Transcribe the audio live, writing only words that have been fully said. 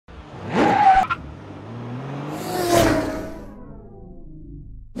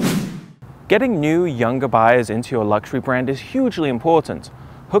Getting new, younger buyers into your luxury brand is hugely important.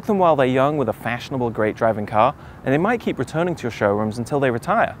 Hook them while they're young with a fashionable, great driving car, and they might keep returning to your showrooms until they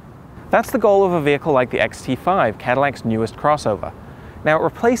retire. That's the goal of a vehicle like the XT5, Cadillac's newest crossover. Now, it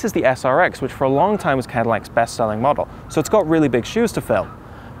replaces the SRX, which for a long time was Cadillac's best-selling model, so it's got really big shoes to fill.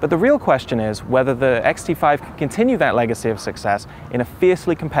 But the real question is whether the XT5 can continue that legacy of success in a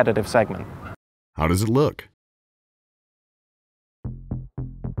fiercely competitive segment. How does it look?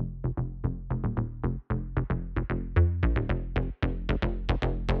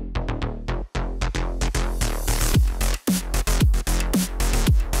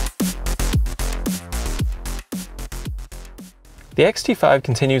 The XT5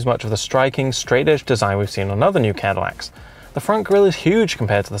 continues much of the striking, straight-edge design we've seen on other new Cadillacs. The front grille is huge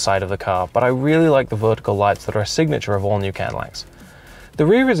compared to the side of the car, but I really like the vertical lights that are a signature of all new Cadillacs. The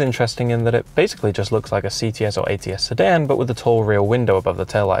rear is interesting in that it basically just looks like a CTS or ATS sedan, but with a tall rear window above the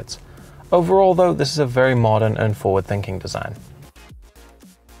taillights. Overall though, this is a very modern and forward-thinking design.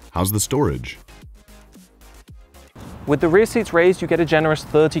 How's the storage? With the rear seats raised, you get a generous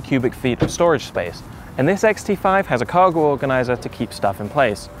 30 cubic feet of storage space, and this XT5 has a cargo organizer to keep stuff in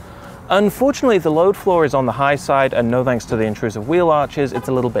place. Unfortunately, the load floor is on the high side, and no thanks to the intrusive wheel arches, it's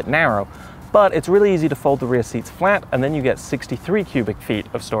a little bit narrow, but it's really easy to fold the rear seats flat, and then you get 63 cubic feet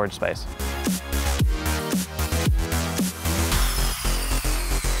of storage space.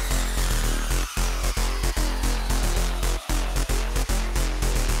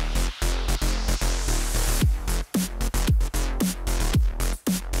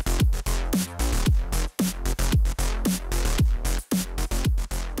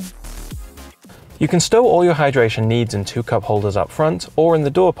 You can stow all your hydration needs in 2 cup holders up front or in the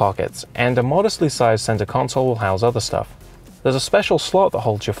door pockets, and a modestly sized center console will house other stuff. There's a special slot that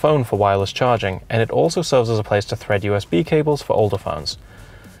holds your phone for wireless charging, and it also serves as a place to thread USB cables for older phones.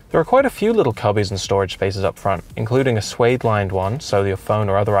 There are quite a few little cubbies and storage spaces up front, including a suede-lined one so your phone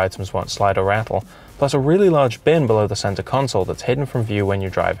or other items won't slide or rattle, plus a really large bin below the center console that's hidden from view when you're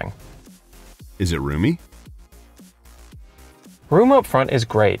driving. Is it roomy? Room up front is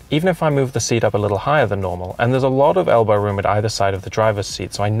great, even if I move the seat up a little higher than normal, and there's a lot of elbow room at either side of the driver's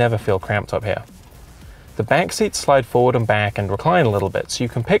seat, so I never feel cramped up here. The back seats slide forward and back and recline a little bit, so you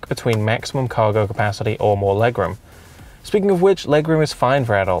can pick between maximum cargo capacity or more legroom. Speaking of which, legroom is fine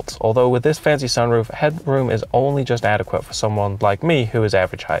for adults, although with this fancy sunroof, headroom is only just adequate for someone like me who is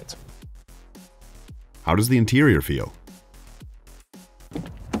average height. How does the interior feel?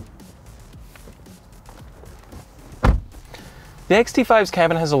 The XT5's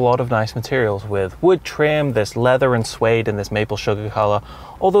cabin has a lot of nice materials, with wood trim, this leather and suede in this maple sugar color,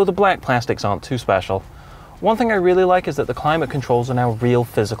 although the black plastics aren't too special. One thing I really like is that the climate controls are now real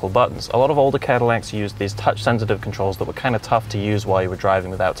physical buttons. A lot of older Cadillacs used these touch-sensitive controls that were kind of tough to use while you were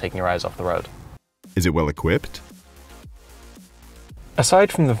driving without taking your eyes off the road. Is it well equipped?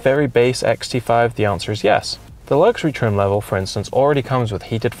 Aside from the very base XT5, the answer is yes. The luxury trim level, for instance, already comes with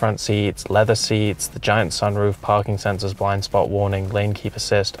heated front seats, leather seats, the giant sunroof, parking sensors, blind spot warning, lane keep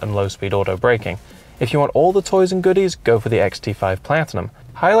assist, and low-speed auto braking. If you want all the toys and goodies, go for the XT5 Platinum.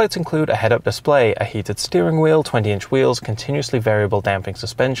 Highlights include a head-up display, a heated steering wheel, 20-inch wheels, continuously variable damping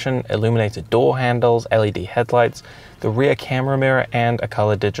suspension, illuminated door handles, LED headlights, the rear camera mirror, and a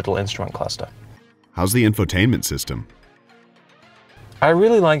color digital instrument cluster. How's the infotainment system? I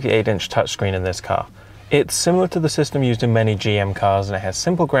really like the 8-inch touchscreen in this car. It's similar to the system used in many GM cars, and it has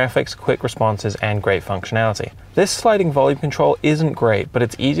simple graphics, quick responses, and great functionality. This sliding volume control isn't great, but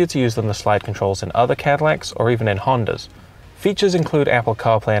it's easier to use than the slide controls in other Cadillacs or even in Hondas. Features include Apple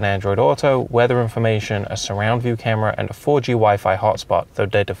CarPlay and Android Auto, weather information, a surround view camera, and a 4G Wi-Fi hotspot, though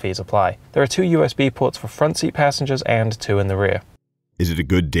data fees apply. There are 2 USB ports for front seat passengers and 2 in the rear. Is it a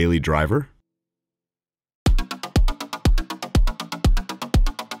good daily driver?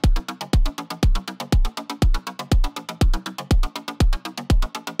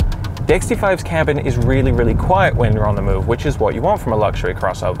 The XT5's cabin is really quiet when you're on the move, which is what you want from a luxury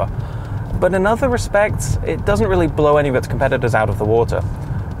crossover. But in other respects, it doesn't really blow any of its competitors out of the water.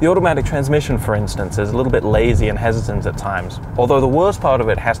 The automatic transmission, for instance, is a little bit lazy and hesitant at times, although the worst part of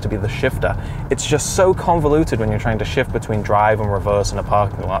it has to be the shifter. It's just so convoluted when you're trying to shift between drive and reverse in a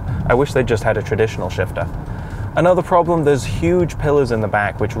parking lot. I wish they just had a traditional shifter. Another problem, there's huge pillars in the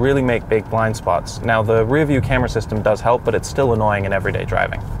back which really make big blind spots. Now, the rear view camera system does help, but it's still annoying in everyday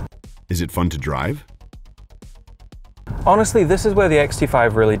driving. Is it fun to drive? Honestly, this is where the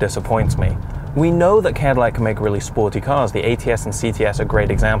XT5 really disappoints me. We know that Cadillac can make really sporty cars. The ATS and CTS are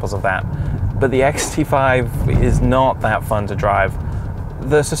great examples of that. But the XT5 is not that fun to drive.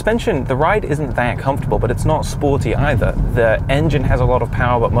 The suspension, the ride isn't that comfortable, but it's not sporty either. The engine has a lot of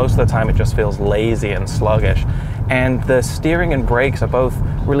power, but most of the time it just feels lazy and sluggish. And the steering and brakes are both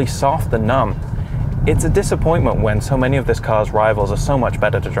really soft and numb. It's a disappointment when so many of this car's rivals are so much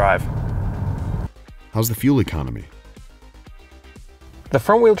better to drive. How's the fuel economy? The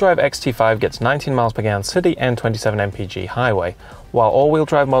front-wheel drive XT5 gets 19 miles per gallon city and 27 mpg highway, while all-wheel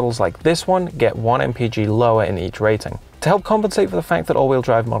drive models like this one get 1 mpg lower in each rating. To help compensate for the fact that all-wheel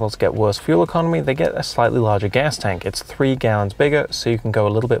drive models get worse fuel economy, they get a slightly larger gas tank. It's 3 gallons bigger, so you can go a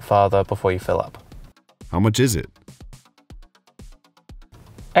little bit farther before you fill up. How much is it?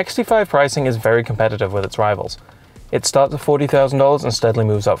 XT5 pricing is very competitive with its rivals. It starts at $40,000 and steadily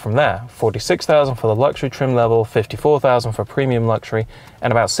moves up from there. $46,000 for the luxury trim level, $54,000 for premium luxury,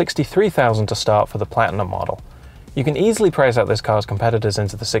 and about $63,000 to start for the platinum model. You can easily price out this car's competitors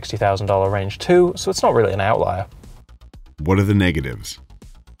into the $60,000 range too, so it's not really an outlier. What are the negatives?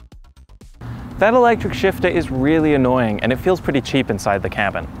 That electric shifter is really annoying, and it feels pretty cheap inside the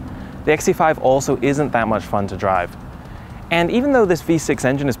cabin. The XT5 also isn't that much fun to drive. And even though this V6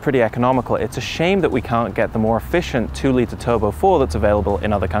 engine is pretty economical, it's a shame that we can't get the more efficient 2-litre Turbo 4 that's available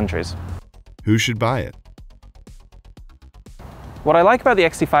in other countries. Who should buy it? What I like about the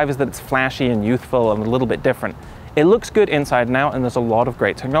XT5 is that it's flashy and youthful and a little bit different. It looks good inside and out, and there's a lot of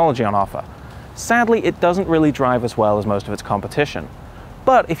great technology on offer. Sadly, it doesn't really drive as well as most of its competition.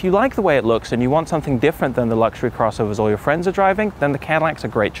 But if you like the way it looks and you want something different than the luxury crossovers all your friends are driving, then the Cadillac's a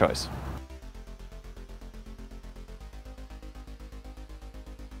great choice.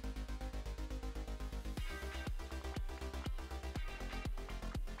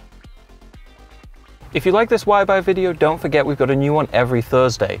 If you like this Why Buy video, don't forget we've got a new one every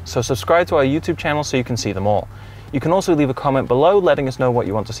Thursday, so subscribe to our YouTube channel so you can see them all. You can also leave a comment below letting us know what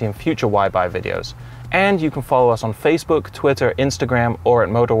you want to see in future Why Buy videos. And you can follow us on Facebook, Twitter, Instagram, or at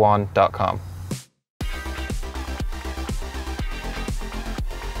motor1.com.